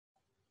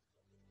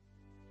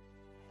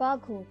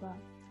Waghoba,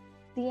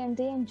 the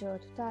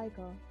endangered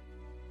tiger.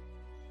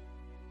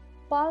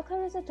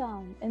 Palghar is a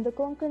town in the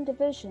Konkan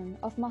division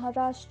of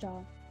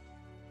Maharashtra.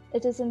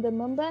 It is in the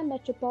Mumbai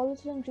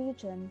metropolitan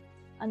region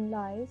and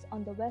lies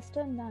on the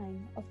western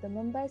line of the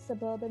Mumbai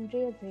Suburban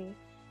Railway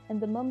in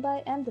the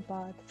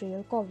Mumbai-Ahmedabad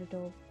rail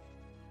corridor.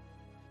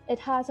 It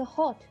has a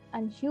hot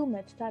and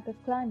humid type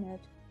of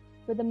climate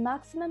with the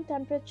maximum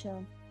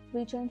temperature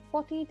reaching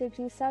 40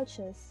 degrees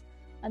Celsius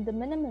and the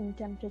minimum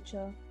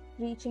temperature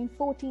reaching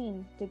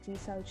 14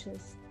 degrees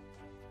Celsius.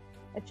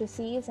 It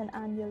receives an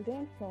annual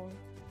rainfall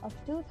of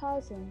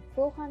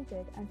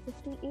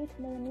 2,458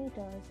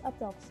 millimeters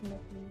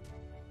approximately.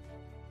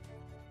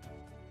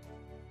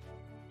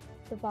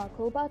 The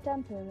Waghoba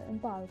Temple in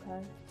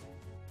Palghar.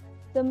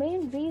 The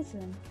main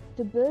reason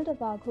to build a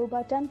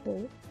Waghoba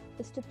temple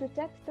is to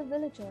protect the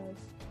villagers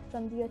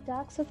from the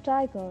attacks of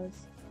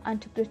tigers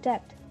and to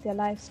protect their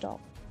livestock.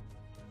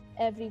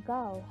 Every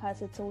Gao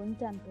has its own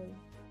temple.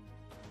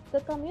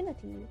 The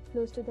community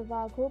close to the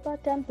Waghoba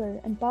temple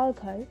in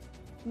Palghar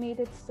made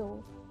it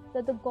so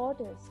that the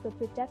goddess could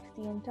protect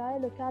the entire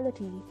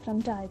locality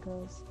from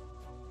tigers.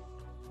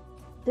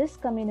 This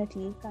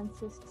community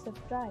consists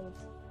of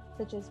tribes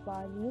such as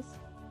Walis,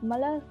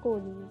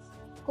 Malarkolis,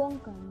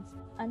 Konkans,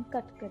 and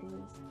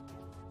Katkaris.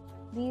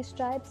 These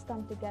tribes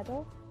come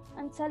together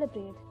and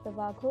celebrate the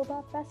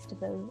Waghoba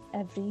festival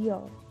every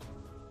year.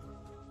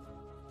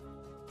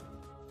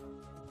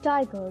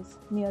 Tigers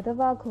near the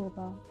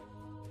Waghoba.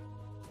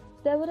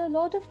 There were a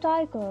lot of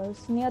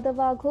tigers near the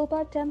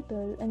Waghoba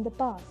temple in the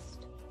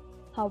past.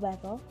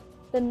 However,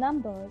 the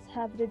numbers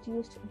have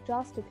reduced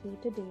drastically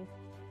today.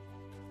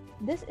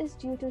 This is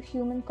due to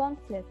human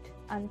conflict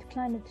and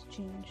climate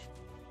change.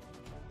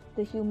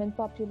 The human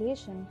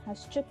population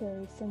has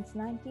tripled since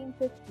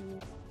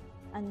 1950s,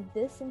 and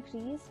this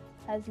increase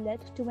has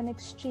led to an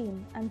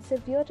extreme and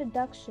severe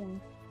reduction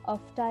of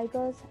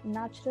tigers'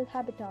 natural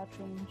habitat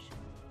range.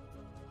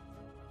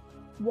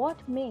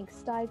 What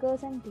makes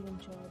tigers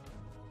endangered?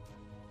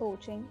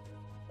 Poaching,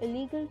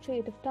 illegal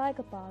trade of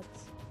tiger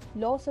parts,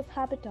 loss of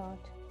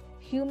habitat,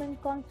 human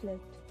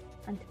conflict,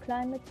 and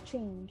climate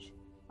change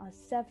are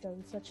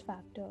several such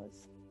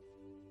factors.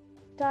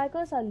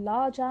 Tigers are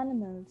large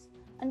animals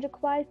and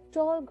require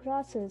tall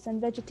grasses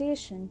and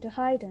vegetation to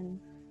hide in.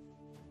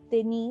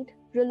 They need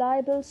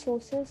reliable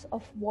sources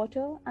of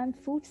water and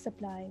food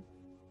supply.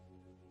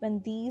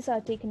 When these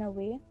are taken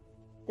away,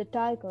 the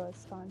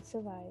tigers can't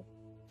survive.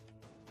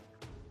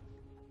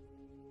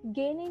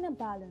 Gaining a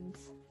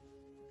balance.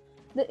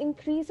 The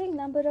increasing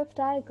number of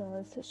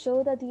tigers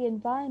show that the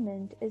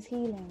environment is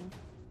healing.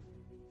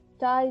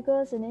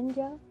 Tigers in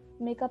India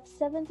make up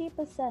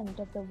 70%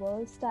 of the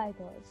world's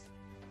tigers.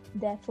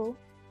 Therefore,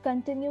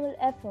 continual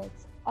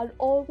efforts are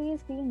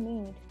always being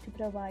made to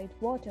provide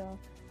water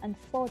and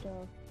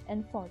fodder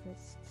in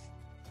forests.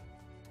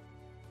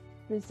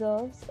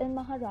 Reserves in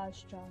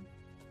Maharashtra.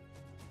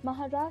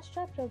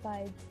 Maharashtra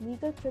provides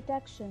legal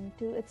protection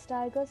to its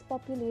tigers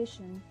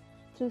population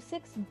through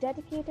 6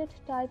 dedicated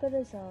tiger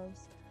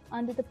reserves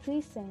under the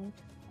precinct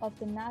of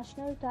the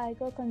National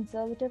Tiger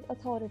Conservative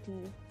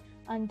Authority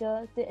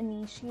under the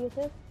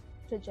initiative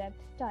Project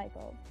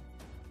Tiger.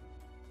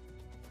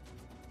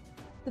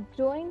 The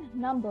growing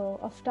number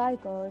of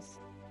tigers.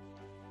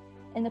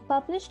 In a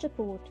published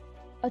report,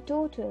 a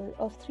total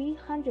of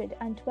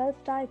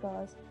 312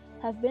 tigers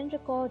have been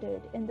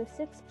recorded in the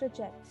 6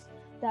 projects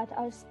that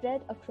are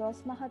spread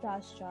across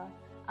Maharashtra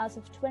as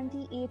of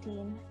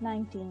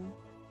 2018-19.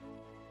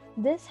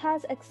 This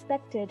has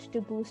expected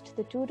to boost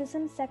the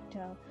tourism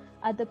sector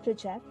at the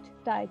Project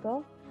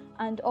Tiger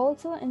and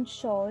also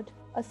ensured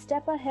a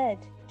step ahead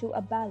to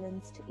a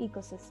balanced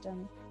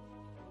ecosystem.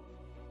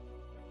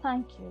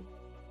 Thank you.